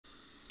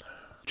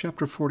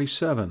Chapter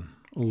 47,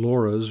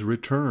 Laura's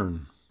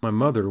Return. My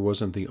mother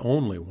wasn't the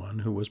only one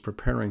who was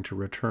preparing to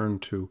return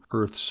to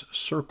Earth's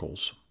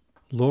circles.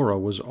 Laura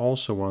was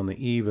also on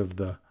the eve of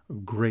the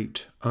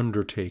great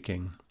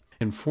undertaking.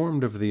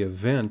 Informed of the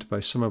event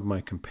by some of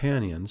my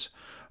companions,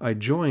 I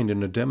joined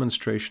in a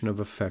demonstration of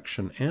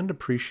affection and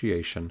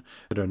appreciation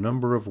that a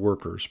number of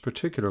workers,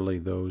 particularly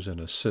those in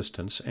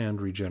assistance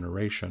and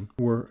regeneration,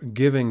 were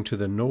giving to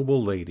the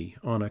noble lady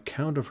on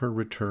account of her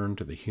return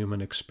to the human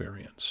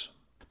experience.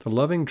 The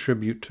loving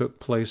tribute took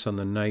place on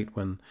the night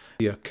when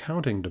the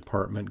accounting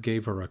department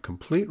gave her a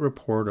complete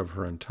report of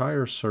her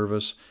entire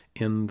service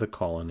in the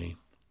colony.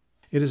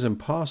 It is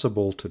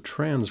impossible to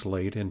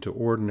translate into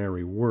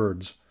ordinary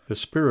words the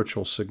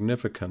spiritual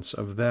significance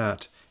of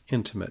that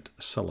intimate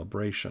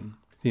celebration.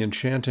 The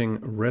enchanting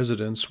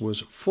residence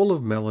was full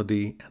of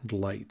melody and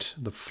light.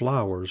 The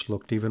flowers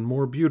looked even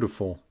more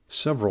beautiful.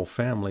 Several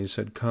families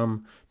had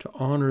come to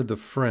honor the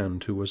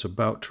friend who was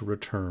about to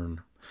return.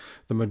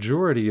 The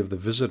majority of the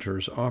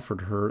visitors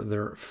offered her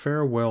their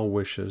farewell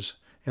wishes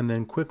and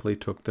then quickly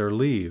took their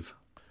leave.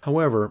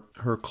 However,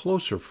 her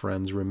closer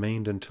friends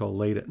remained until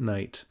late at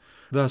night.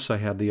 Thus I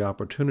had the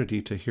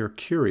opportunity to hear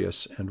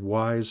curious and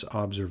wise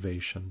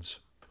observations.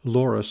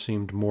 Laura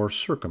seemed more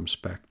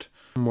circumspect,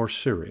 more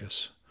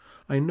serious.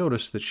 I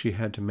noticed that she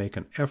had to make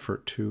an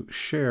effort to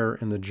share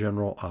in the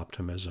general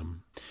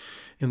optimism.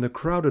 In the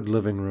crowded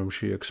living room,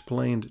 she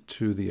explained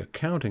to the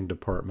accounting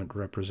department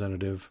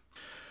representative,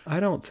 "I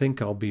don't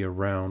think I'll be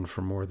around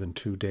for more than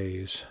 2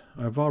 days.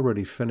 I've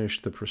already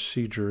finished the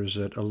procedures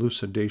at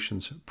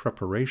Elucidation's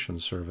preparation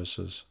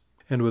services."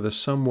 And with a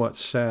somewhat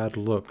sad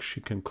look, she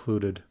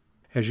concluded,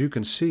 "As you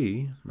can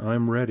see,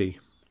 I'm ready."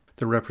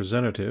 The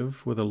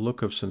representative, with a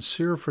look of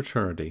sincere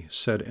fraternity,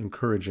 said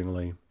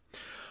encouragingly,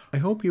 "I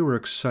hope you are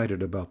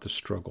excited about the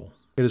struggle.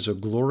 It is a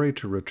glory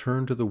to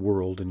return to the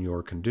world in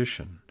your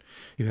condition.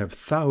 You have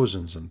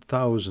thousands and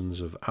thousands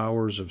of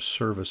hours of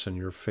service in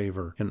your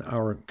favor in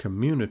our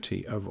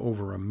community of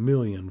over 1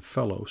 million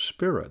fellow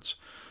spirits.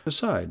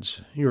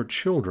 Besides, your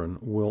children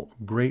will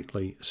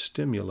greatly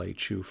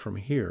stimulate you from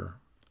here."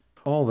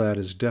 "All that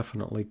is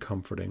definitely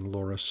comforting,"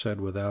 Laura said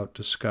without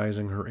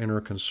disguising her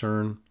inner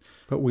concern.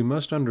 "But we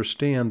must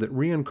understand that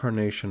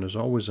reincarnation is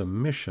always a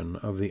mission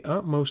of the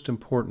utmost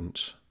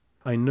importance.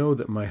 I know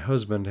that my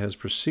husband has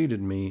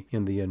preceded me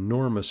in the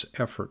enormous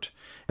effort,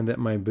 and that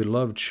my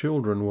beloved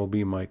children will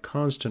be my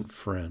constant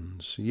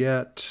friends.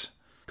 Yet—"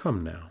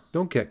 "Come now,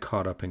 don't get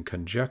caught up in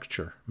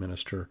conjecture,"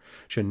 Minister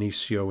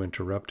Genesio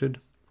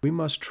interrupted. "We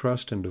must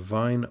trust in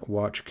divine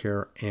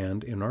watch-care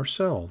and in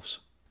ourselves.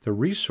 The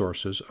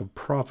resources of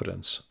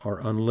Providence are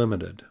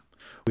unlimited.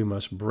 We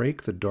must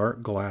break the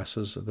dark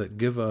glasses that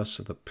give us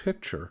the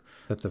picture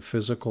that the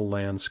physical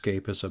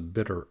landscape is a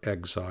bitter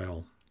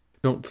exile.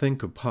 Don't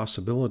think of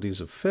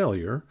possibilities of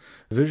failure.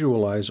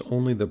 Visualize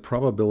only the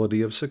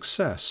probability of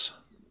success.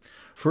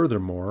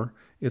 Furthermore,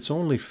 it's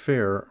only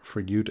fair for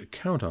you to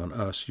count on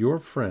us, your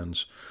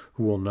friends,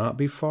 who will not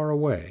be far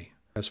away,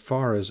 as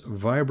far as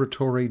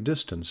vibratory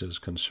distance is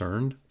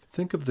concerned.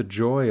 Think of the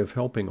joy of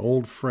helping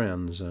old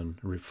friends and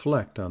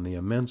reflect on the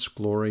immense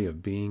glory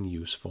of being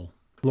useful."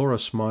 Laura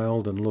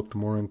smiled and looked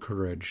more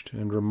encouraged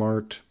and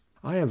remarked,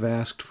 "I have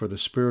asked for the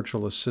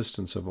spiritual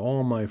assistance of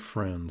all my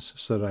friends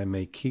so that I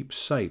may keep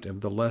sight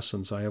of the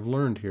lessons I have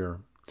learned here.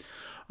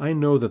 I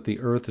know that the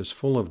earth is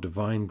full of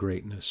divine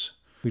greatness.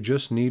 We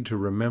just need to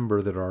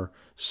remember that our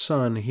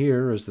sun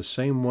here is the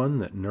same one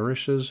that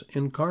nourishes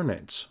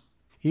incarnates.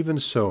 Even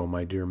so,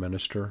 my dear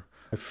minister,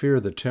 I fear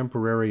the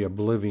temporary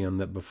oblivion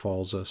that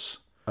befalls us.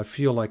 I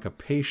feel like a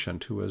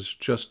patient who has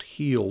just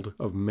healed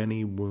of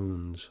many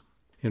wounds.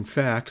 In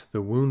fact,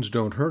 the wounds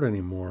don't hurt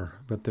anymore,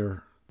 but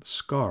their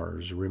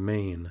scars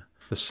remain.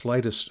 The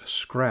slightest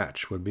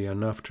scratch would be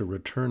enough to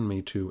return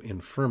me to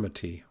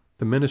infirmity."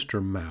 The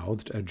minister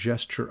mouthed a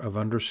gesture of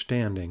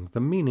understanding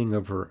the meaning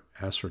of her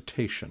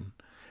assertion,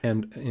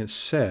 and it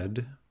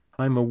said,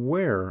 "I'm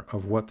aware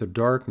of what the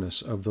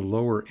darkness of the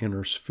lower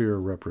inner sphere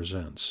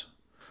represents.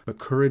 But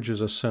courage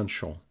is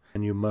essential,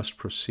 and you must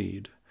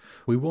proceed.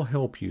 We will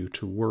help you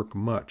to work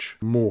much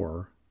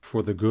more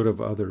for the good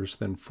of others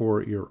than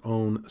for your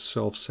own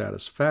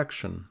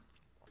self-satisfaction.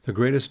 The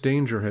greatest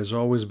danger has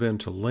always been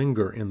to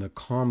linger in the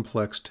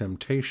complex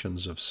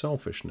temptations of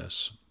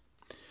selfishness.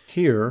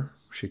 Here,"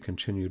 she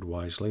continued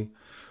wisely,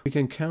 "we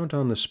can count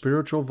on the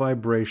spiritual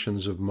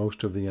vibrations of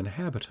most of the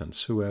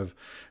inhabitants, who have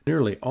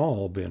nearly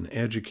all been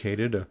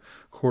educated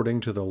according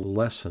to the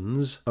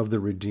lessons of the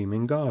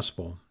redeeming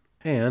gospel.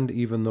 And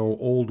even though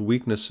old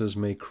weaknesses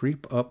may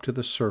creep up to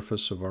the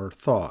surface of our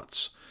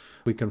thoughts,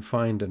 we can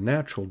find a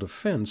natural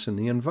defense in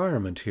the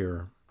environment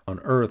here. On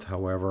earth,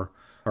 however,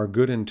 our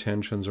good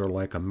intentions are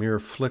like a mere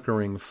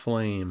flickering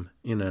flame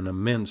in an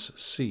immense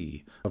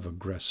sea of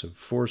aggressive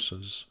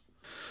forces."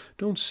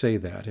 "Don't say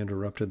that,"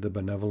 interrupted the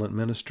benevolent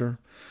minister.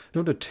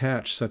 "Don't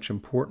attach such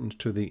importance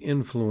to the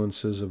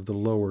influences of the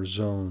lower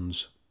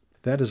zones.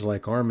 That is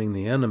like arming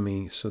the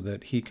enemy so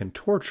that he can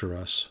torture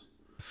us.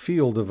 The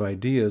field of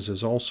ideas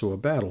is also a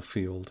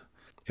battlefield.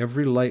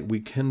 Every light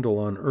we kindle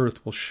on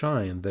earth will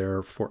shine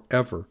there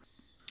forever.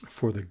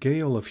 For the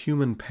gale of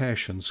human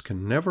passions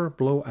can never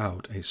blow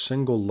out a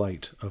single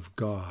light of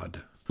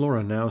God.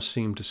 Laura now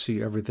seemed to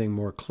see everything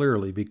more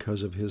clearly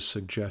because of his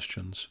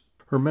suggestions.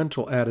 Her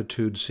mental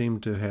attitude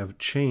seemed to have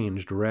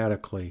changed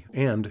radically,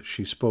 and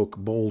she spoke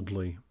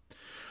boldly.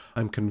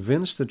 I'm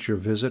convinced that your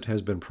visit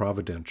has been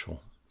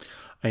providential.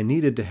 I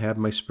needed to have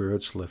my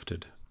spirits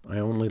lifted. I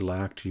only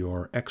lacked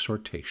your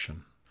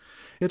exhortation.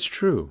 It's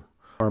true.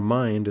 Our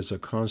mind is a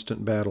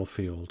constant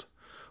battlefield.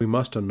 We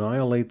must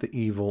annihilate the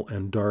evil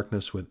and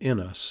darkness within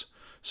us,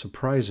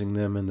 surprising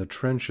them in the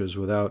trenches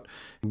without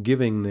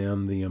giving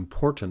them the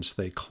importance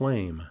they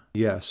claim.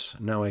 Yes,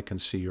 now I can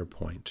see your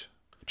point.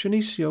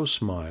 Genesio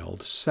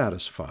smiled,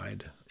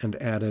 satisfied, and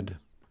added,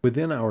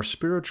 Within our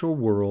spiritual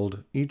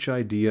world, each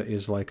idea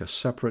is like a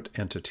separate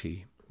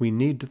entity. We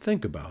need to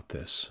think about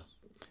this.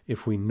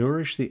 If we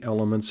nourish the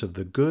elements of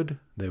the good,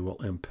 they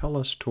will impel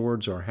us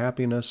towards our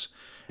happiness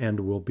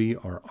and will be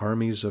our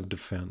armies of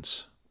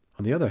defense.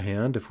 On the other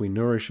hand, if we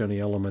nourish any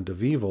element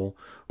of evil,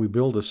 we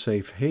build a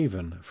safe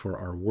haven for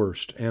our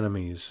worst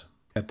enemies.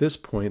 At this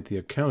point, the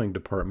accounting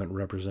department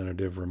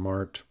representative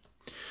remarked,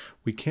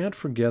 We can't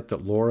forget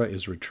that Laura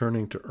is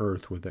returning to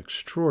Earth with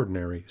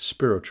extraordinary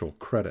spiritual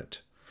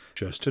credit.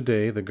 Just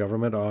today, the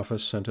government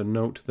office sent a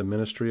note to the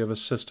Ministry of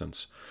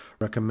Assistance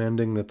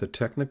recommending that the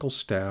technical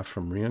staff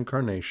from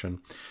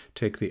Reincarnation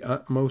take the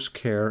utmost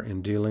care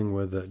in dealing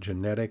with the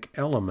genetic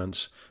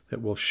elements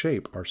that will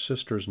shape our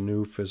sister's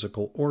new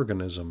physical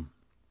organism.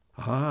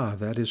 Ah,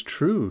 that is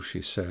true,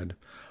 she said.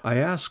 I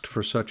asked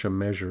for such a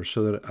measure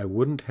so that I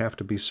wouldn't have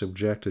to be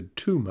subjected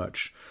too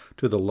much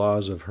to the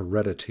laws of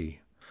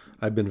heredity.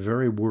 I've been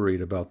very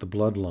worried about the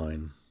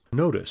bloodline.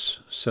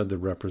 Notice, said the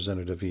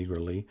representative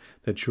eagerly,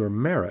 that your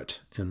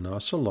merit in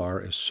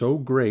Nasalar is so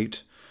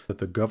great that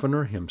the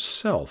governor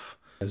himself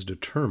has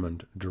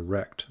determined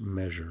direct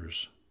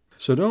measures.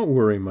 So don't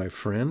worry, my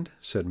friend,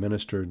 said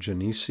Minister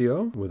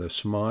Genesio with a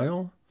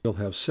smile. You'll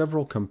have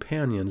several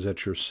companions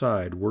at your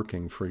side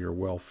working for your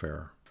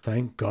welfare.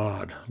 Thank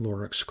God,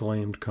 Laura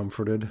exclaimed,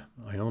 comforted.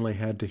 I only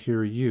had to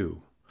hear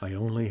you. I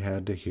only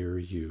had to hear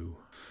you.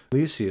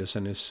 Lysias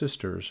and his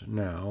sisters,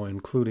 now,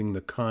 including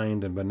the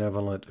kind and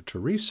benevolent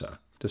Teresa,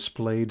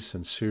 displayed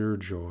sincere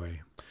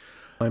joy.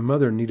 My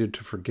mother needed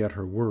to forget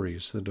her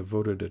worries, the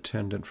devoted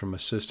attendant from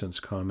Assistance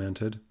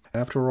commented.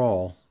 After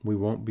all, we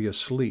won't be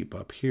asleep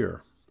up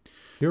here.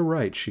 You're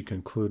right, she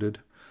concluded.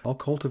 I'll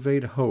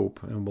cultivate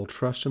hope and will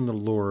trust in the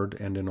Lord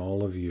and in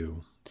all of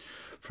you.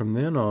 From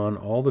then on,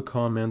 all the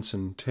comments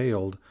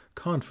entailed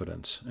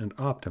confidence and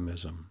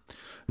optimism.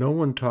 No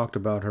one talked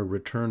about her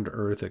return to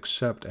earth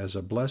except as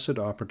a blessed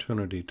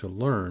opportunity to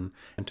learn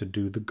and to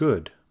do the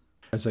good.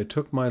 As I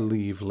took my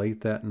leave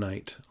late that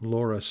night,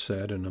 Laura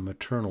said in a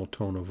maternal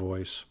tone of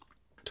voice,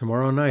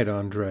 Tomorrow night,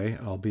 Andre,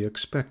 I'll be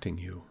expecting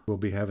you. We'll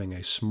be having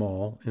a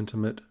small,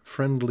 intimate,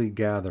 friendly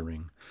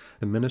gathering.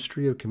 The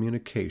Ministry of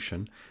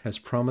Communication has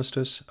promised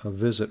us a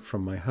visit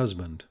from my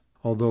husband.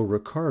 Although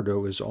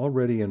Ricardo is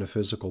already in a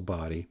physical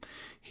body,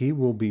 he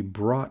will be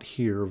brought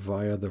here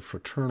via the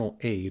fraternal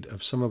aid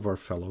of some of our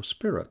fellow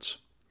spirits.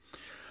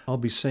 I'll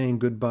be saying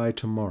goodbye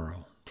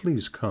tomorrow.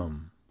 Please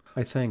come.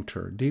 I thanked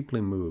her,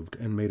 deeply moved,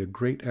 and made a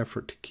great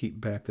effort to keep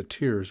back the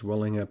tears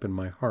welling up in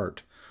my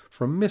heart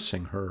from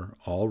missing her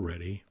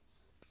already.